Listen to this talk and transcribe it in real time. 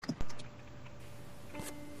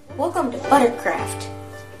Welcome to Buttercraft,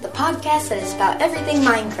 the podcast that is about everything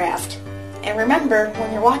Minecraft. And remember,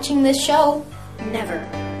 when you're watching this show, never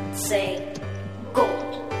say gold.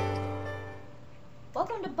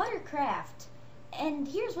 Welcome to Buttercraft, and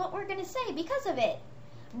here's what we're gonna say because of it.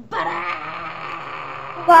 Butter!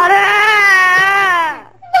 Butter!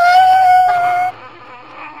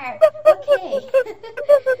 Okay.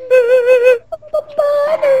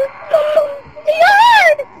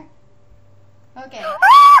 Okay.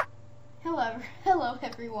 Hello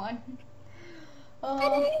everyone.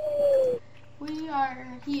 We are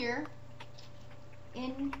here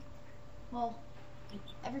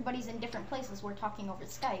everybody's in different places. We're talking over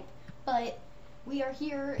Skype, but we are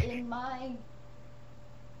here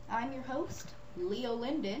I'm your host, Leo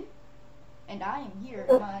Linden, and I am here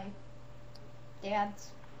in my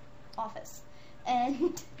dad's office.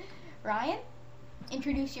 And Ryan,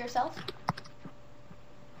 introduce yourself.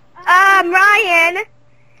 I'm Ryan,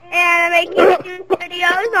 and I'm making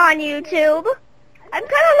videos on YouTube. I'm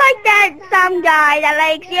kind of like that some guy that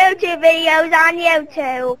likes YouTube videos on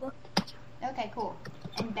YouTube. Okay, cool.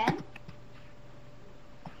 And Ben?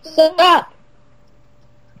 Shut up.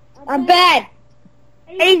 I'm Ben.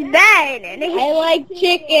 He's Ben, and I like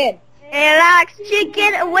chicken. he likes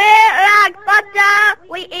chicken. We like butter.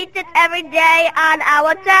 We eat it every day on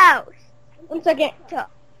our toast. 1 second.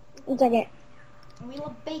 1 second. And we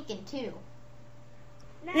love bacon too.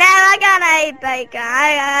 No, I gotta eat bacon.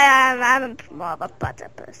 I'm more of a butter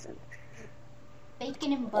person.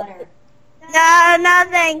 Bacon and butter. No,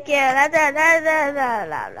 thank you.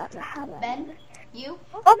 Ben, you?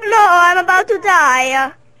 Oh no, I'm about to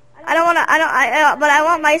die. But I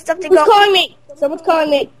want my stuff to go. Someone's calling me. Someone's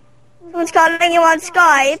calling me. Someone's calling you on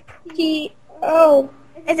Skype. Oh.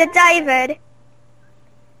 Is it David?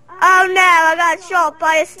 Oh no, I got shot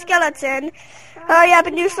by a skeleton. Hurry up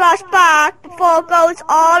and do slash back before it goes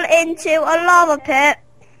all into a lava pit.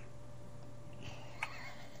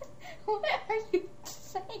 What are you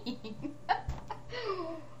saying?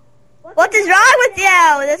 What is wrong with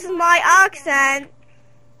you? This is my accent.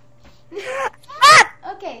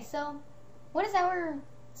 Ah! Okay, so what has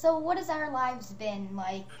our lives been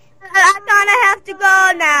like? I kind of have to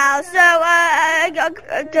go now, so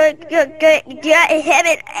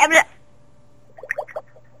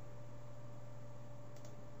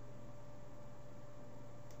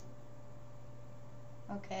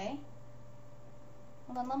Okay.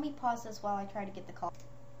 Hold on, let me pause this while I try to get the call.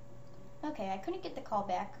 Okay, I couldn't get the call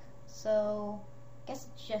back, so I guess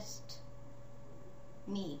it's just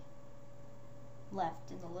me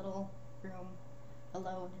left in the little room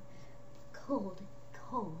alone. Cold.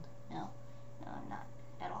 No, I'm not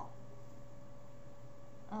at all.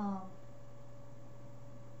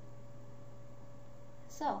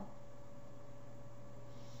 So.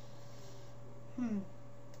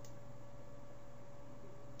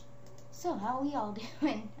 So, how are we all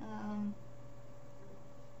doing?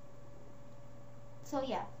 So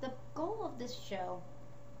yeah, the goal of this show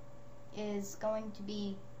is going to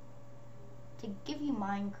be to give you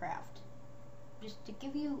Minecraft. Just to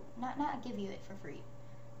give you, not give you it for free.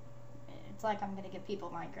 It's like I'm gonna give people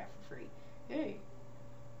Minecraft for free. Hey,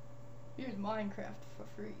 here's Minecraft for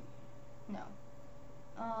free. No.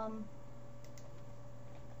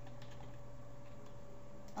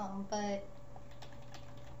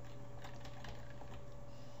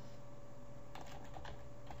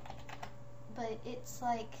 But it's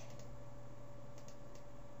like,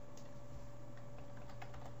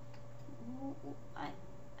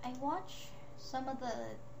 I watch some of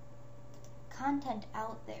the content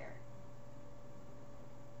out there,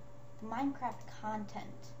 the Minecraft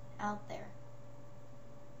content out there,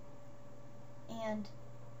 and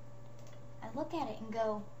I look at it and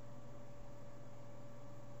go,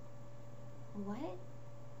 what?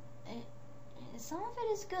 Some of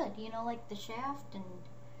it is good, like the Shaft and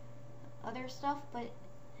other stuff, but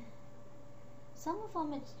some of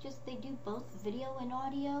them it's just they do both video and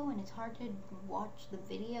audio, and it's hard to watch the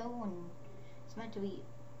video, and it's meant to be,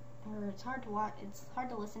 or it's hard to watch, it's hard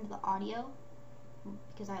to listen to the audio,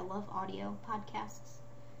 because I love audio podcasts.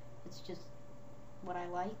 It's just what I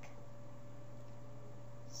like.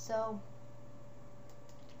 So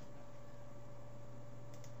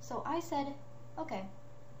I said, okay,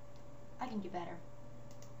 I can do better.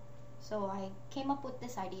 So I came up with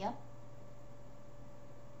this idea,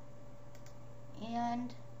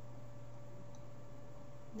 and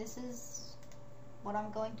this is what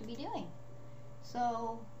I'm going to be doing.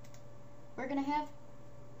 So we're going to have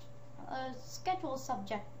a schedule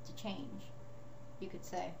subject to change, you could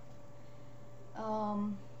say.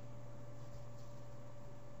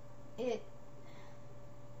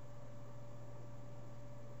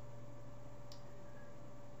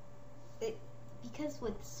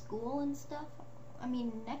 with school and stuff, I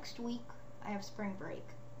mean, next week I have spring break.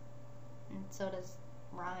 And so does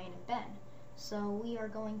Ryan and Ben. So we are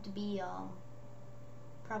going to be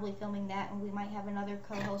probably filming that, and we might have another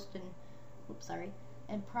co-host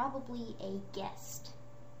and probably a guest,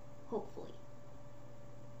 hopefully.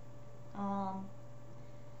 I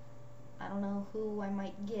don't know who I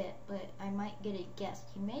might get, but I might get a guest.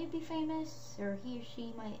 He may be famous, or he or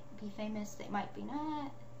she might be famous. They might be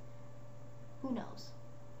not. Who knows?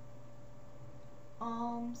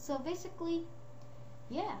 So basically,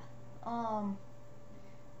 yeah.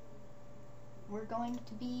 We're going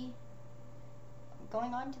to be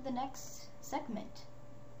going on to the next segment,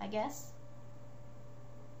 I guess.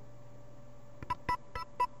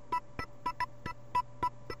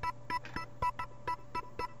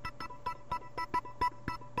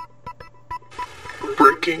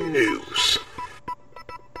 Breaking news.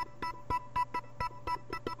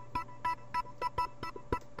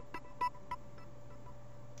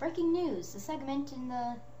 Breaking news, the segment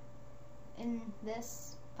in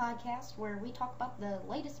this podcast where we talk about the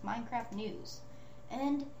latest Minecraft news.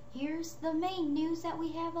 And here's the main news that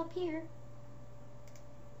we have up here.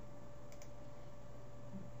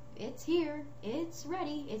 It's here. It's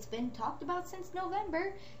ready. It's been talked about since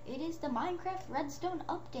November. It is the Minecraft Redstone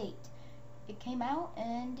update. It came out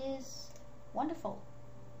and is wonderful.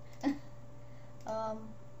 Well,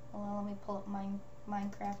 let me pull up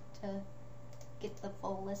Minecraft to get the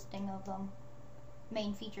full listing of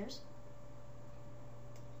main features.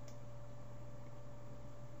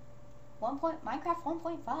 Minecraft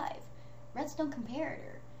 1.5, Redstone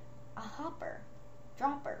Comparator, a hopper,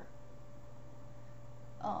 dropper,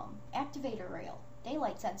 activator rail,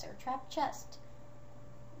 daylight sensor, trap chest,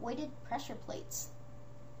 weighted pressure plates,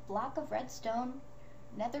 block of redstone,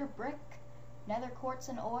 nether brick, nether quartz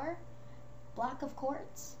and ore, block of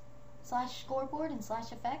quartz, / scoreboard and /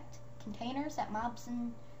 effect, containers that mobs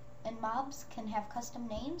can have custom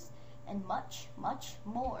names, and much, much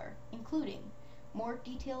more, including more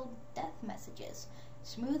detailed death messages.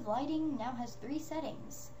 Smooth lighting now has 3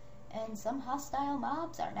 settings, and some hostile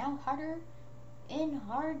mobs are now harder in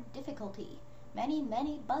hard difficulty. Many,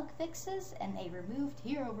 many bug fixes, and they removed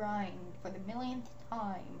Herobrine for the millionth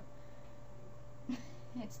time.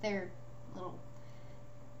 It's their little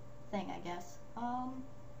thing, I guess.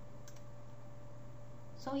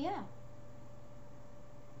 So yeah.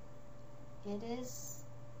 It is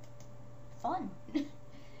fun.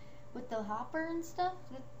 With the hopper and stuff,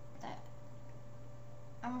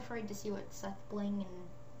 I'm afraid to see what Seth Bling and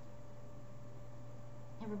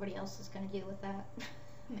everybody else is going to do with that.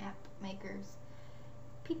 Map makers.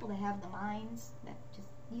 People that have the minds, that just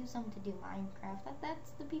use them to do Minecraft.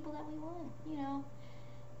 That's the people that we want, you know.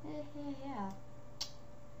 Yeah.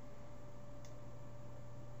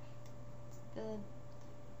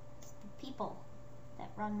 It's the people that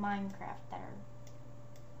run Minecraft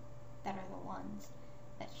that are the ones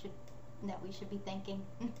that we should be thanking.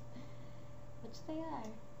 Which they are.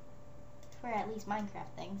 For at least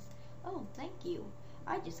Minecraft things. Oh, thank you.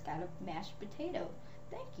 I just got a mashed potato.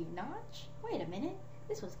 Thank you, Notch. Wait a minute.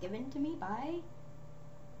 This was given to me by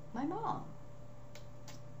my mom.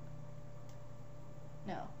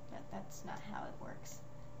 No, that's not how it works.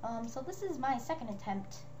 So this is my second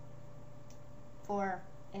attempt for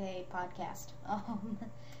a podcast.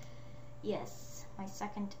 Yes, my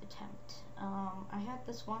second attempt. I had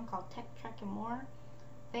this one called Tech Trek and More,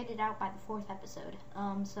 faded out by the 4th episode.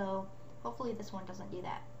 So hopefully this one doesn't do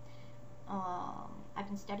that. I've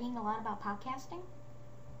been studying a lot about podcasting,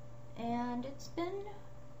 and it's been,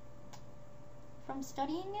 from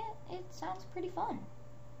studying it sounds pretty fun.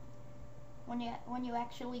 When you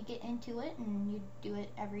actually get into it and you do it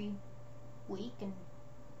every week, and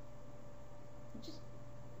I just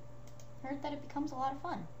heard that it becomes a lot of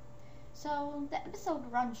fun. So the episode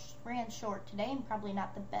ran short today, and probably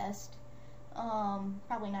not the best.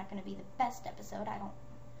 Probably not going to be the best episode. I don't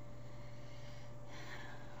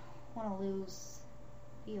want to lose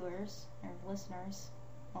viewers or listeners.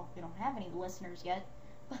 Well, we don't have any listeners yet,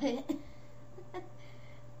 but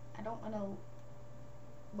I don't want to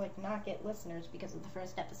not get listeners because of the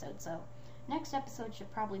first episode. So next episode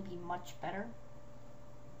should probably be much better,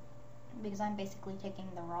 because I'm basically taking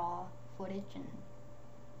the raw footage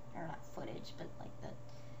or not footage, but like the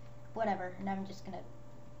whatever, and I'm just gonna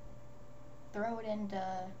throw it into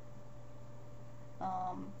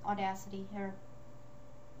Audacity, or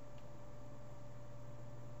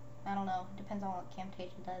I don't know, depends on what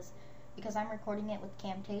Camtasia does, because I'm recording it with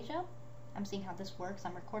Camtasia. I'm seeing how this works.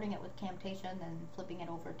 I'm recording it with Camtasia and then flipping it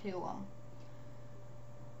over to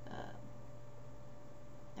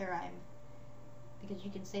because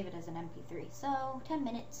you can save it as an MP3. So 10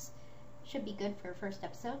 minutes should be good for a first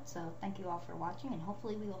episode. So thank you all for watching, and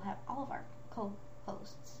hopefully we will have all of our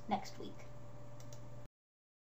co-hosts next week.